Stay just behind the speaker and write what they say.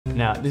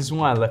Now, this is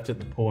why I left it at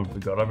the pool and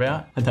forgot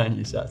about. I don't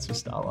use that for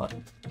Starlight.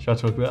 Should I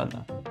talk about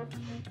that?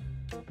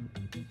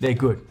 They're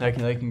good. They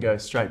can go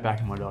straight back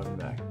in my diving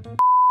bag.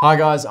 Hi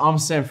guys, I'm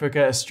Sam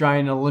Fricker,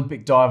 Australian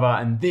Olympic diver,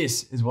 and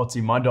this is what's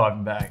in my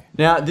diving bag.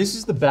 Now, this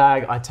is the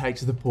bag I take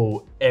to the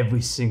pool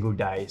every single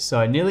day.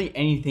 So nearly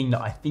anything that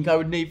I think I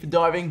would need for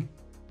diving,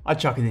 I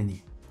chuck it in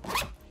here.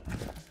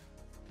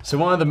 So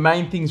one of the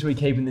main things we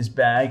keep in this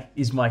bag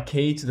is my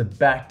key to the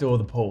back door of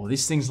the pool.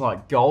 This thing's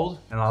like gold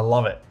and I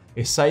love it.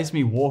 It saves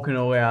me walking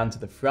all around to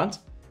the front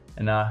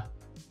and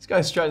let's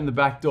go straight in the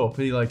back door,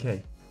 pretty low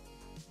key.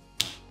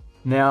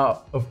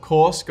 Now, of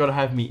course, gotta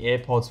have me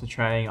AirPods for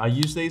training. I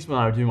use these when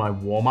I do my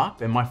warm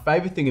up and my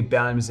favorite thing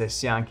about them is their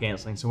sound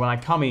cancelling. So when I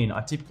come in, I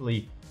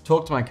typically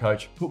talk to my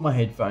coach, put my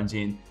headphones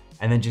in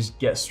and then just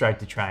get straight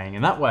to training.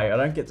 And that way I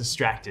don't get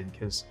distracted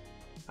because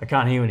I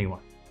can't hear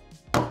anyone.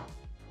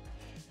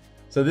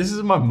 So this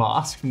is my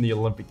mask from the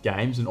Olympic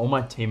Games and all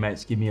my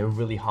teammates give me a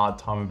really hard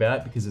time about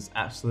it because it's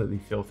absolutely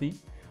filthy.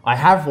 I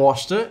have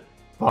washed it,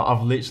 but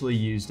I've literally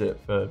used it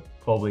for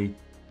probably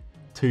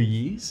 2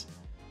 years.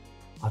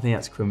 I think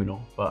that's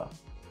criminal, but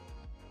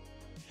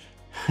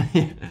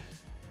yeah.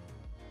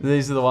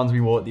 These are the ones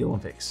we wore at the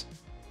Olympics.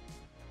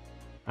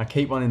 I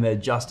keep one in there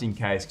just in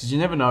case, because you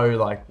never know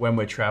like when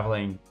we're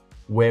traveling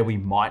where we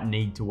might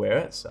need to wear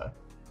it, so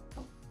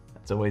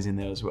that's always in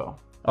there as well.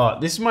 All right,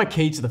 this is my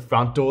key to the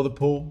front door of the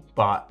pool,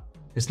 but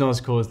it's not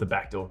as cool as the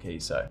back door key,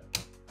 so.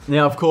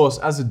 Now, of course,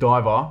 as a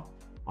diver,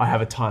 I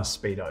have a ton of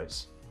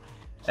Speedos.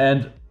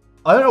 And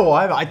I don't know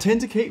why, but I tend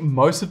to keep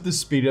most of the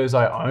Speedos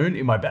I own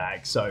in my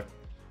bag, so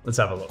let's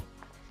have a look.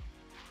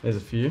 There's a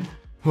few.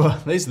 Well,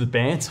 these are the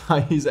bands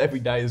I use every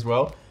day as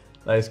well.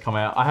 They just come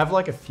out. I have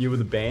like a few of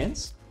the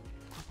bands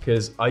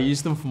because I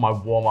use them for my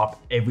warm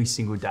up every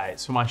single day.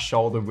 It's for my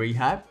shoulder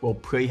rehab or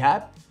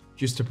prehab,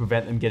 just to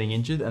prevent them getting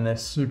injured, and they're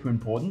super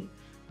important.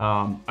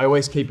 I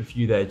always keep a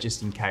few there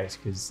just in case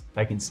because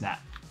they can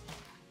snap.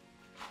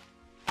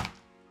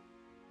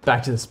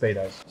 Back to the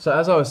Speedos. So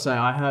as I was saying,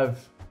 I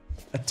have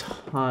a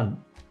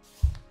ton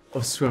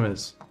of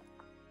swimmers.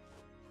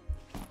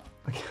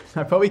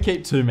 I probably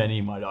keep too many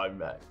in my diving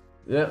bag.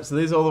 Yeah, so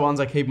these are all the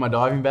ones I keep in my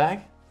diving bag.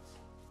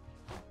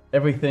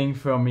 Everything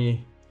from the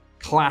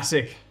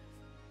classic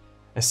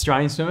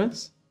Australian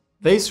swimmers.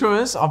 These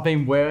swimmers I've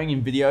been wearing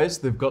in videos.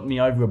 They've got me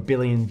over 1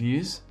 billion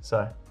views.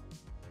 So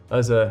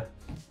those are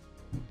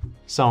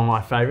some of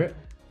my favorite.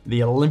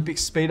 The Olympic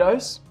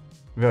Speedos,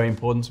 very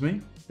important to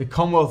me. The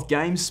Commonwealth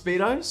Games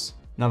Speedos,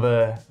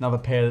 another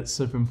pair that's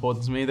super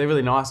important to me. They're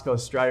really nice, got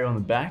Australia on the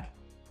back.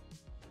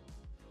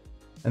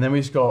 And then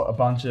we've just got a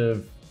bunch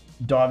of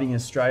Diving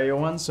Australia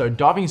ones. So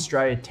Diving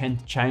Australia tend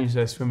to change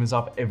their swimmers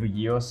up every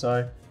year or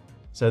so.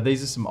 So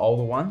these are some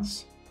older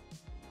ones.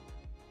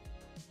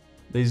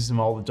 These are some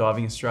older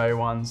Diving Australia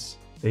ones.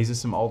 These are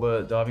some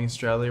older Diving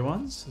Australia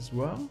ones as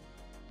well.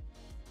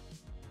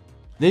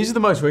 These are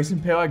the most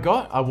recent pair I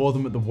got. I wore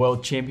them at the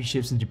World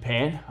Championships in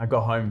Japan. I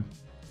got home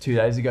 2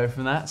 days ago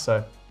from that.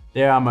 So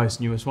they're our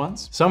most newest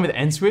ones. So I'm with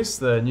NSWIS,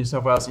 the New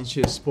South Wales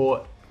Institute of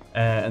Sport,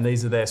 and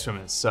these are their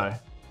swimmers. So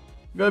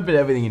we've got a bit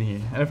of everything in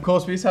here. And of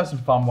course, we just have some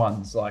fun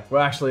ones. Like,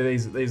 well, actually,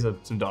 these are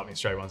some Diving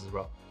Australia ones as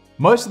well.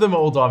 Most of them are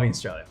all Diving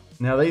Australia.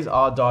 Now, these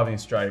are Diving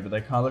Australia, but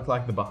they kind of look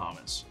like the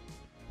Bahamas.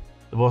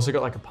 They've also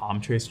got like a palm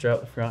tree straight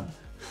up the front.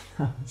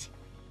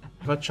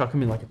 If I chuck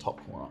them in like a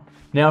top corner.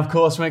 Now, of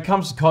course, when it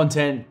comes to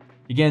content,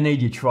 you're gonna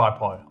need your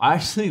tripod. I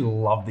actually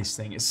love this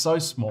thing. It's so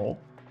small.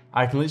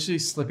 I can literally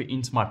slip it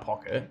into my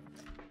pocket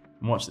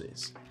and watch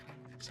this.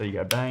 So you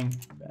go bang,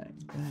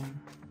 bang,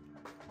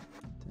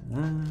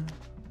 bang.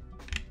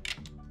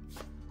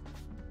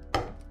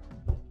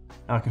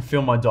 And I can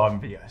film my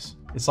diving videos.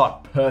 It's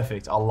like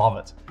perfect, I love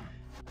it.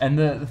 And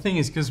the thing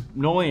is, because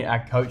normally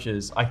our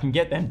coaches, I can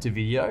get them to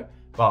video,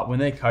 but when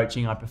they're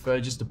coaching, I prefer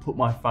just to put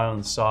my phone on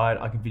the side.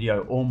 I can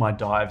video all my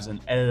dives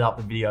and edit up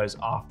the videos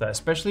after,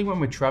 especially when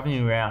we're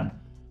traveling around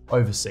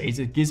overseas.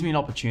 It gives me an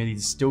opportunity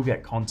to still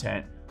get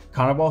content,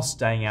 kind of while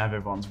staying out of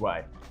everyone's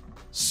way.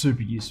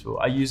 Super useful.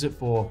 I use it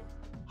for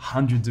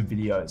hundreds of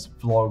videos,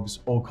 vlogs,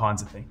 all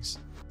kinds of things.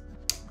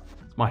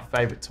 It's my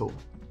favorite tool.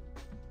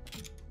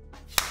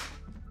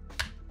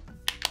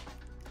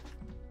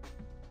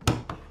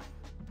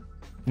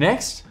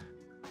 Next,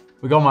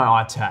 we got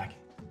my iTac.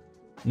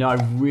 Now, I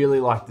really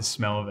like the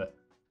smell of it.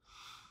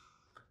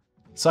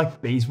 It's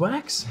like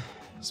beeswax.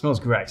 It smells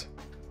great.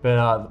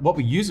 But what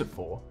we use it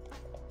for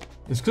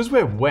is because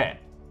we're wet,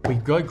 we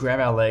go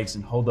grab our legs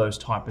and hold those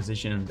tight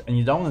positions and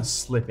you don't want to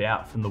slip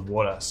out from the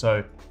water.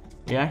 So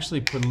we actually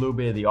put a little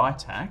bit of the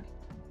iTac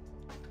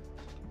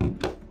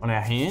on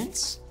our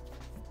hands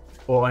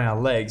or on our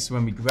legs. So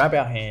when we grab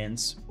our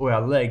hands or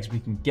our legs, we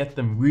can get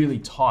them really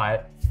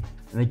tight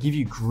and they give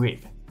you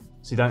grip.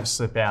 So you don't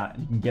slip out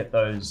and you can get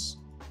those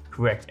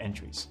correct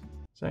entries.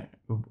 So,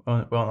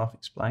 well enough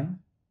explained.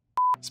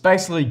 It's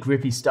basically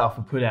grippy stuff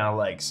we put on our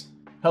legs.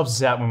 Helps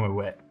us out when we're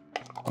wet.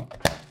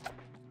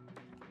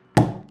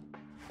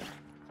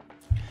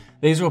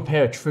 These are a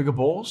pair of trigger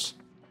balls.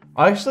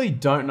 I actually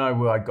don't know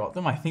where I got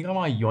them. I think I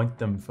might have yoinked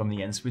them from the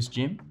NSWIS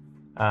gym.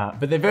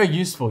 But they're very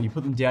useful. You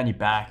put them down your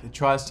back. It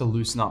tries to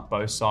loosen up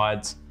both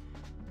sides.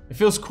 It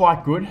feels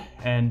quite good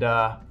and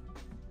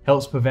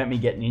helps prevent me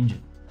getting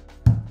injured.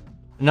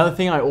 Another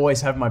thing I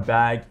always have in my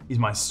bag is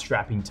my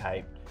strapping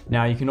tape.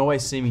 Now you can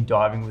always see me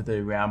diving with it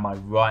around my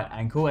right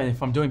ankle, and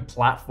if I'm doing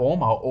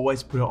platform, I'll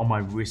always put it on my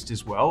wrist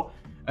as well.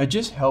 It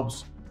just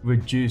helps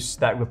reduce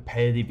that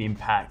repetitive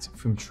impact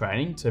from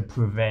training to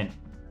prevent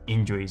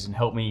injuries and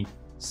help me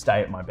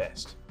stay at my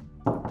best.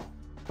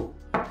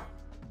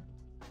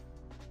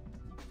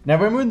 Now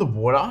when we're in the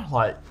water,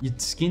 like your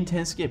skin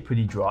tends to get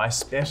pretty dry,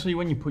 especially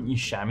when you're putting your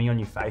chamois on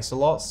your face a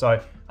lot.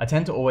 So I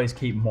tend to always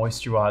keep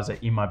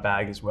moisturizer in my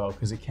bag as well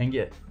because it can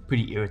get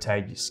pretty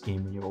irritated your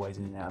skin when you're always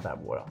in and out of that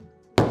water.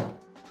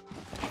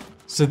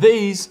 So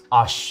these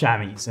are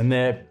chamois, and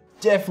they're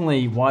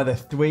definitely one of the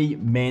 3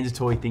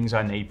 mandatory things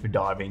I need for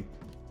diving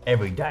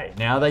every day.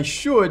 Now they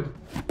should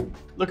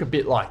look a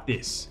bit like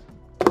this.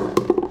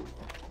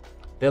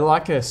 They're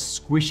like a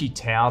squishy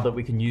towel that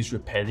we can use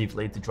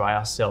repetitively to dry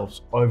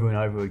ourselves over and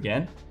over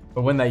again.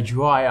 But when they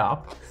dry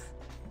up,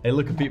 they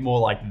look a bit more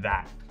like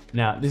that.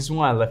 Now, this is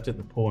one I left at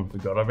the pool and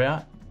forgot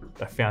about.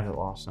 I found it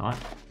last night.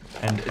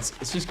 And it's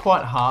just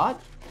quite hard.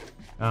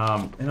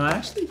 And I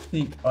actually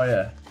think, oh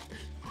yeah,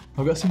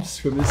 I've got some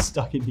swimmers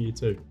stuck in here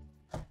too.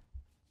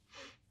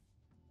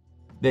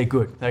 They're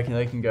good. They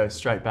can go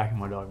straight back in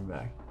my diving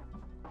bag.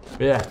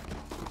 But yeah,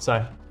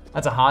 so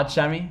that's a hard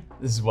chamois.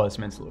 This is what it's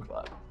meant to look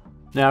like.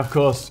 Now, of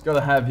course, gotta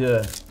have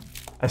your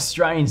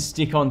Australian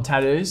stick-on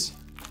tattoos.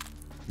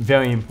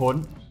 Very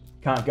important.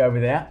 Can't go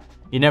without.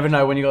 You never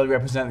know when you gotta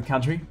represent the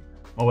country.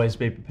 Always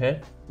be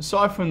prepared.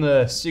 Aside from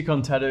the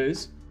stick-on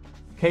tattoos,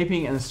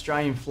 keeping an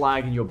Australian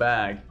flag in your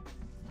bag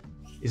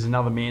is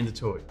another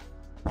mandatory.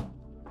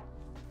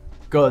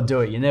 Gotta do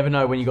it. You never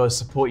know when you gotta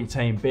support your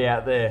team. Be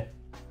out there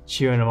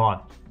cheering them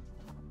on.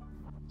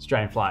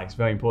 Australian flags,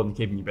 very important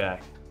to keep in your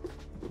bag.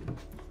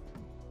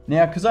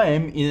 Now, because I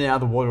am in and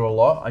out of the water a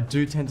lot, I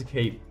do tend to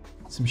keep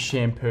some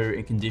shampoo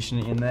and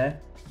conditioner in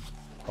there.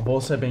 I've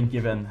also been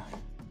given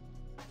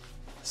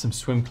some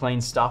swim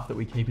clean stuff that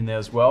we keep in there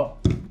as well.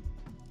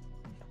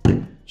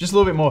 Just a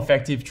little bit more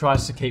effective,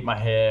 tries to keep my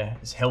hair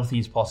as healthy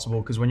as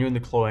possible, because when you're in the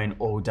chlorine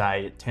all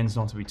day, it tends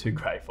not to be too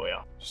great for you.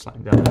 Just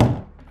like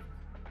that.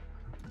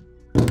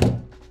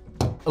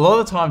 A lot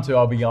of the time too,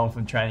 I'll be going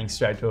from training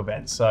straight to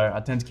events. So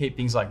I tend to keep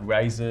things like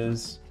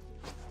razors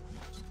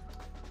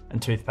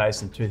and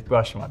toothpaste and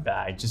toothbrush in my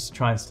bag, just to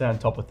try and stay on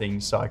top of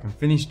things so I can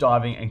finish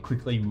diving and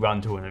quickly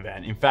run to an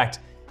event. In fact,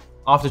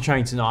 after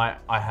training tonight,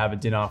 I have a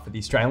dinner for the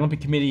Australian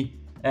Olympic Committee,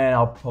 and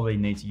I'll probably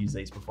need to use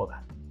these before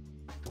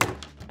that.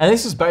 And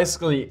this is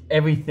basically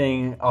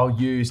everything I'll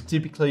use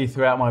typically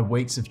throughout my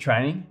weeks of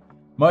training.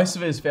 Most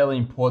of it is fairly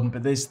important,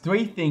 but there's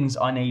 3 things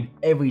I need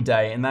every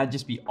day, and that'd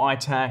just be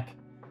ITAC,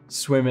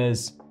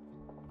 swimmers,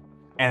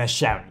 and a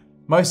chamois.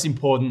 Most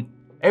important.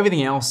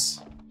 Everything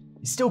else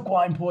is still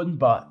quite important,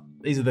 but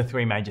these are the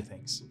 3 major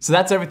things. So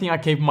that's everything I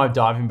keep in my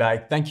diving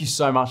bag. Thank you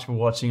so much for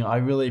watching. I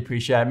really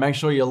appreciate it. Make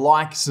sure you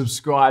like,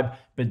 subscribe,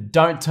 but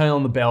don't turn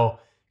on the bell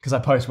because I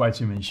post way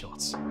too many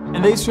shots.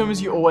 And these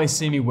swimmers you always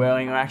see me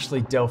wearing are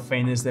actually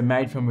Delfinas. They're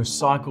made from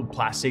recycled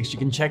plastics. You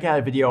can check out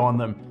a video on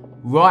them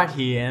right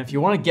here. And if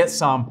you want to get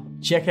some,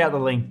 check out the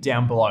link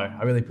down below.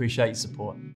 I really appreciate your support.